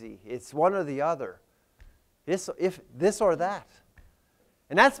crazy. It's one or the other. If this or that.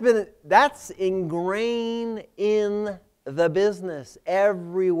 And that's ingrained in the business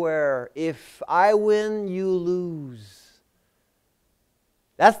everywhere. If I win, you lose.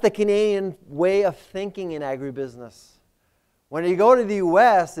 That's the Canadian way of thinking in agribusiness. When you go to the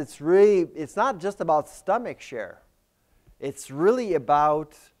US, it's not just about stomach share. It's really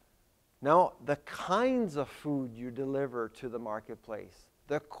about the kinds of food you deliver to the marketplace,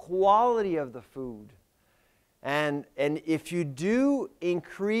 the quality of the food. And if you do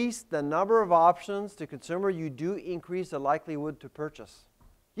increase the number of options to consumer, you do increase the likelihood to purchase.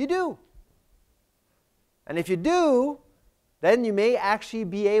 You do. And if you do, then you may actually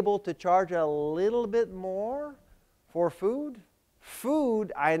be able to charge a little bit more for food.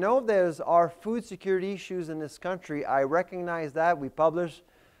 Food, I know are food security issues in this country. I recognize that. We publish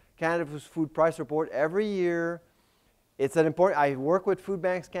Canada's Food Price Report every year. It's an important, I work with Food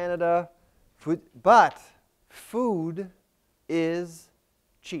Banks Canada, but food is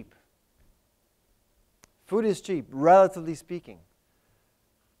cheap. Food is cheap, relatively speaking.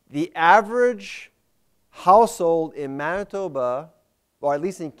 The average household in Manitoba, or at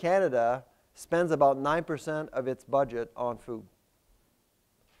least in Canada, spends about 9% of its budget on food.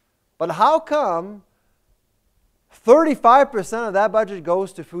 But how come 35% of that budget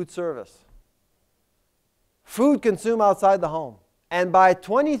goes to food service? Food consumed outside the home. And by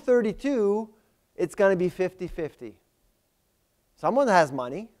 2032, it's going to be 50-50. Someone has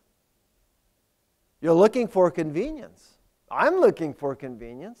money. You're looking for convenience. I'm looking for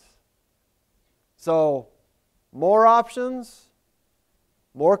convenience. So, more options,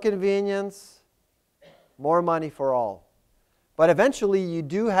 more convenience, more money for all. But eventually you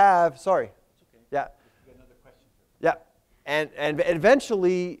do have, sorry. Okay. Yeah. You got another question. Yeah. And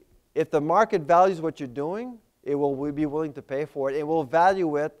eventually, if the market values what you're doing, it will be willing to pay for it. It will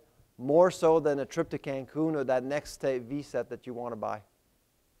value it more so than a trip to Cancun or that next TV set that you want to buy.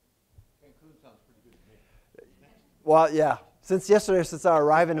 Cancun sounds pretty good to me. Well, yeah. Since yesterday, since I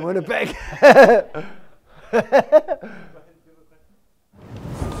arrived in Winnipeg. Maybe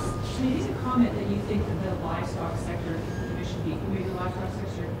a comment that you think that the livestock sector, maybe the livestock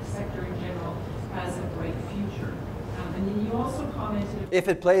sector in general, has a bright future. And then you also commented... If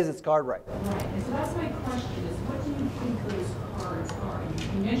it plays its card right. Right. And so that's my question is, what do you think those cards are?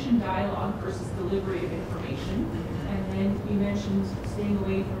 You mentioned dialogue versus delivery of information. And then you mentioned staying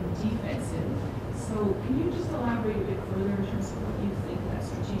away from defensive. So can you just elaborate a bit further in terms of what you think that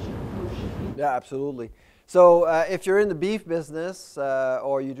strategic approach should be? Yeah, absolutely. So if you're in the beef business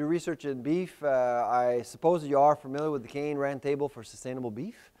or you do research in beef, I suppose you are familiar with the Canadian Round Table for Sustainable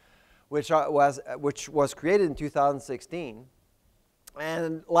Beef, which was created in 2016.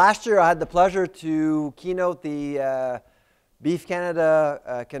 And last year I had the pleasure to keynote the Beef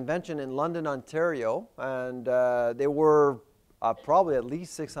Canada convention in London, Ontario. And there were probably at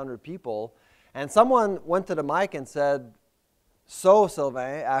least 600 people. And someone went to the mic and said, "So,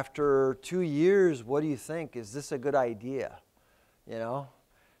 Sylvain, after 2 years, what do you think? Is this a good idea?" You know,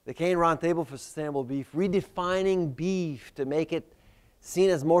 the Canadian Roundtable for Sustainable Beef, redefining beef to make it seen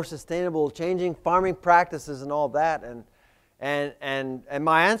as more sustainable, changing farming practices and all that. And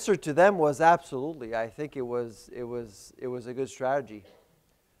my answer to them was absolutely. I think it was a good strategy.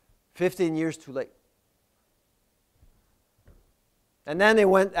 15 years too late. And then they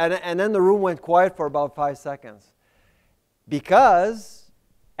went, and then the room went quiet for about 5 seconds. Because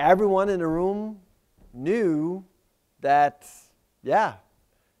everyone in the room knew that, yeah,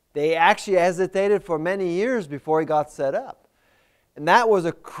 they actually hesitated for many years before it got set up. And that was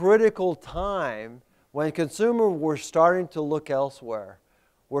a critical time when consumers were starting to look elsewhere.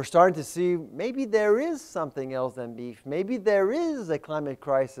 We're starting to see maybe there is something else than beef. Maybe there is a climate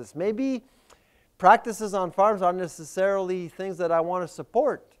crisis. Maybe practices on farms aren't necessarily things that I want to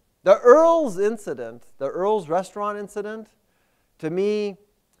support. The Earl's incident, the Earl's restaurant incident, to me,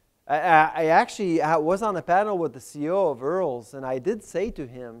 I actually was on a panel with the CEO of Earl's, and I did say to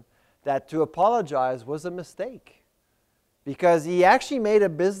him that to apologize was a mistake. Because he actually made a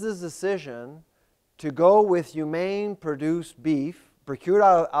business decision to go with humane produced beef, procured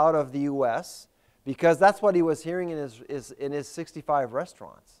out of the US, because that's what he was hearing in his 65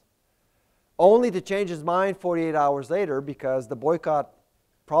 restaurants. Only to change his mind 48 hours later because the boycott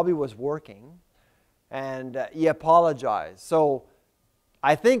probably was working, and he apologized. So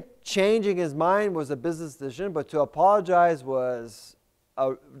I think changing his mind was a business decision, but to apologize was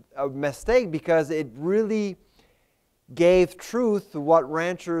a mistake because it really gave truth to what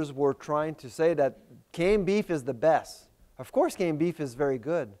ranchers were trying to say, that Canadian beef is the best. Of course Canadian beef is very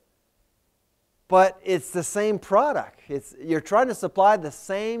good, but it's the same product. You're trying to supply the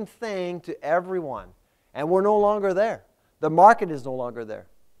same thing to everyone, and we're no longer there. The market is no longer there.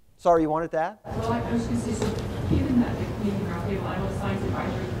 Sorry, you wanted to add? Well, I was going to say, so given that the Canadian Roundtable, I know the Science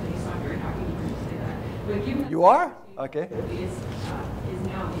Advisory Committee, so I'm very happy to hear you say that. But given that you are? Okay. Is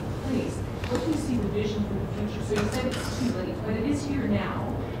now in place, what do you see the vision for the future? So you said it's too late, but it is here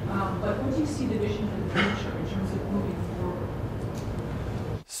now. But what do you see the vision for the future in terms of moving forward?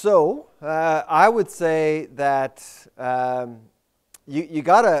 So I would say that you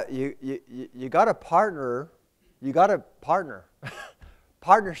gotta partner. You gotta partner.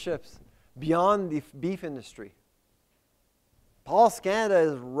 Partnerships beyond the beef industry. Paul's Canada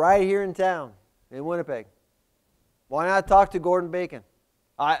is right here in town, in Winnipeg. Why not talk to Gordon Bacon?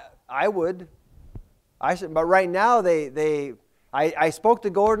 I would. But right now I spoke to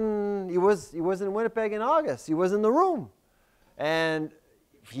Gordon. He was in Winnipeg in August. He was in the room, and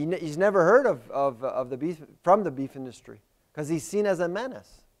he's never heard of the beef, from the beef industry, because he's seen as a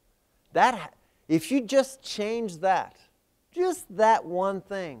menace. If you just change that, just that one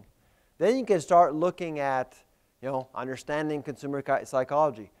thing, then you can start looking at, understanding consumer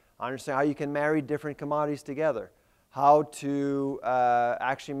psychology, understand how you can marry different commodities together, how to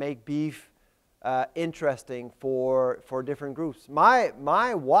actually make beef interesting for different groups.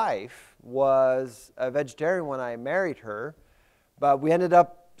 My wife was a vegetarian when I married her, but we ended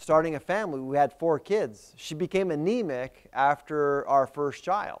up starting a family. We had 4 kids. She became anemic after our first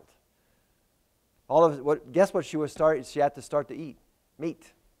child. Guess what she had to start to eat?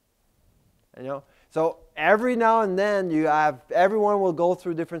 Meat. So every now and then everyone will go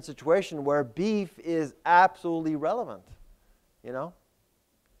through different situations where beef is absolutely relevant.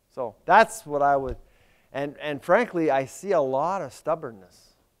 So that's what I would, and frankly, I see a lot of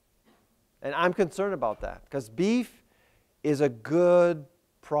stubbornness. And I'm concerned about that, because beef is a good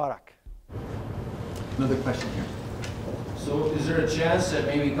product. Another question here. So is there a chance that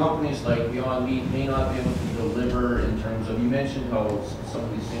maybe companies like Beyond Meat may not be able to deliver in terms of, you mentioned how some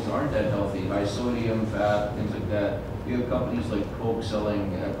of these things aren't that healthy, high sodium, fat, things like that. You have companies like Coke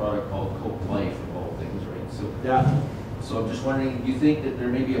selling a product called Coke Life of all things, right? So, yeah. So I'm just wondering, do you think that there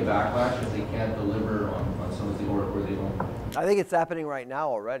may be a backlash if they can't deliver on some of the, or they don't? I think it's happening right now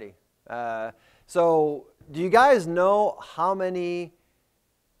already. So do you guys know how many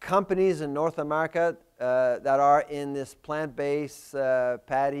companies in North America that are in this plant-based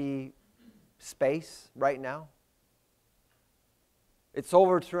patty space right now? It's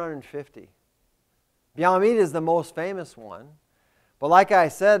over 350. Beyond Meat is the most famous one. But like I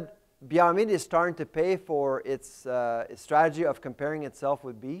said, Beyond Meat is starting to pay for its strategy of comparing itself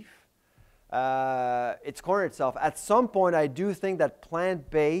with beef. It's cornered itself. At some point, I do think that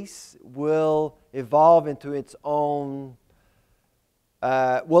plant-based will evolve into its own,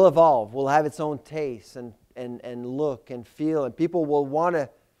 will have its own taste and look and feel, and people will want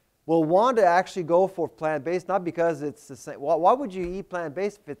to actually go for plant-based, not because it's the same. Why would you eat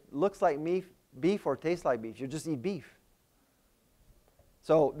plant-based if it looks like beef or tastes like beef? You just eat beef.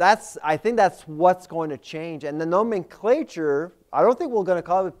 So I think that's what's going to change. And the nomenclature, I don't think we're going to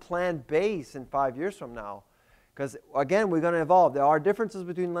call it plant-based in 5 years from now. Because, again, we're going to evolve. There are differences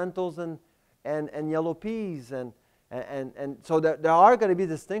between lentils and yellow peas. And so there are going to be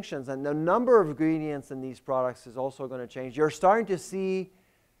distinctions. And the number of ingredients in these products is also going to change. You're starting to see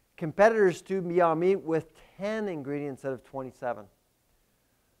competitors to Beyond Meat with 10 ingredients instead of 27.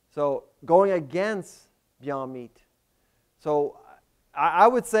 So going against Beyond Meat. So I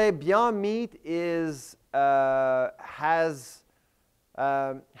would say Beyond Meat has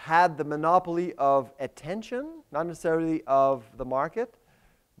had the monopoly of attention, not necessarily of the market,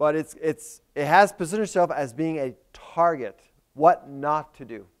 but it has positioned itself as being a target, what not to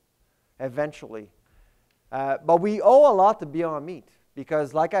do, eventually. But we owe a lot to Beyond Meat,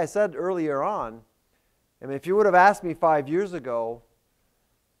 because like I said earlier on, I mean, if you would have asked me 5 years ago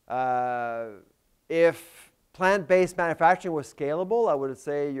if plant-based manufacturing was scalable, I would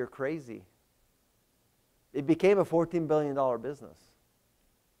say you're crazy. It became a $14 billion business.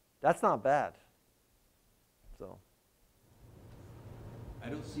 That's not bad. So, I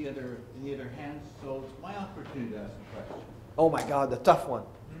don't see any other hands, so it's my opportunity to ask a question. oh my God, the tough one.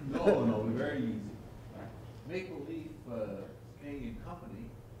 No, very easy. Maple Leaf Canadian company,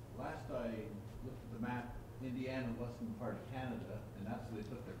 last I looked at the map, Indiana wasn't part of Canada, and that's where they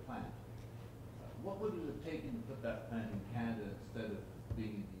put their plant. What would it have taken to put that plant in Canada instead of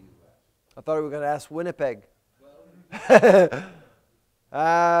being in the U.S.? I thought we were going to ask Winnipeg.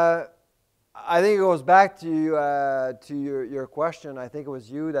 I think it goes back to your question. I think it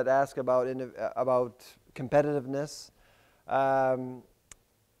was you that asked about competitiveness.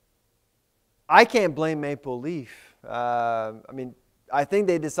 I can't blame Maple Leaf. I mean, I think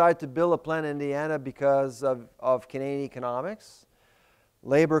they decided to build a plant in Indiana because of Canadian economics,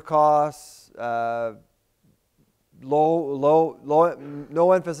 labor costs, no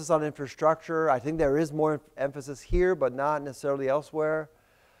emphasis on infrastructure. I think there is more emphasis here, but not necessarily elsewhere.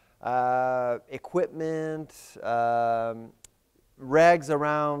 Equipment, regs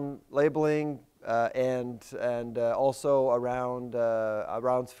around labeling, and also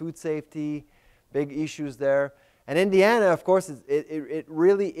around food safety, big issues there. And Indiana, of course, it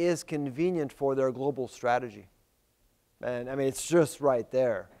really is convenient for their global strategy. And I mean, it's just right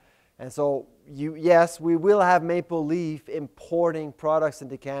there. And so, yes, we will have Maple Leaf importing products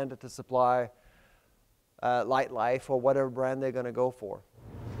into Canada to supply Light Life or whatever brand they're going to go for.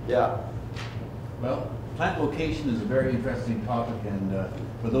 Yeah. Well, plant location is a very interesting topic, and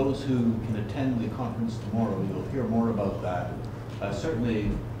for those who can attend the conference tomorrow, you'll hear more about that. certainly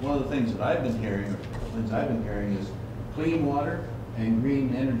one of the things that I've been hearing, is clean water and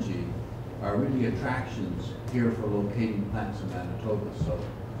green energy are really attractions here for locating plants in Manitoba. So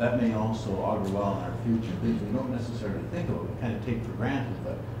that may also augur well in our future. Things we don't necessarily think of, we kind of take for granted,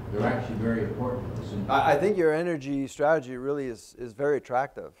 but they're actually very important to us. I think your energy strategy really is very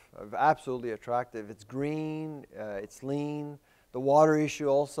attractive, absolutely attractive. It's green, it's lean. The water issue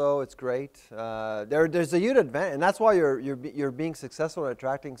also, it's great. There's a huge advantage, and that's why you're being successful in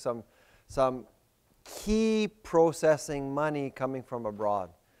attracting some key processing money coming from abroad.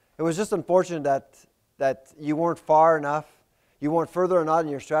 It was just unfortunate that you weren't far enough, you weren't further enough in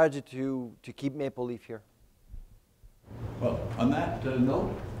your strategy to keep Maple Leaf here. Well, on that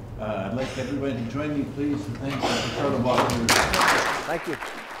note, I'd like everybody to join me, please, and thank Dr. Charlebois. Thank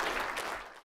you.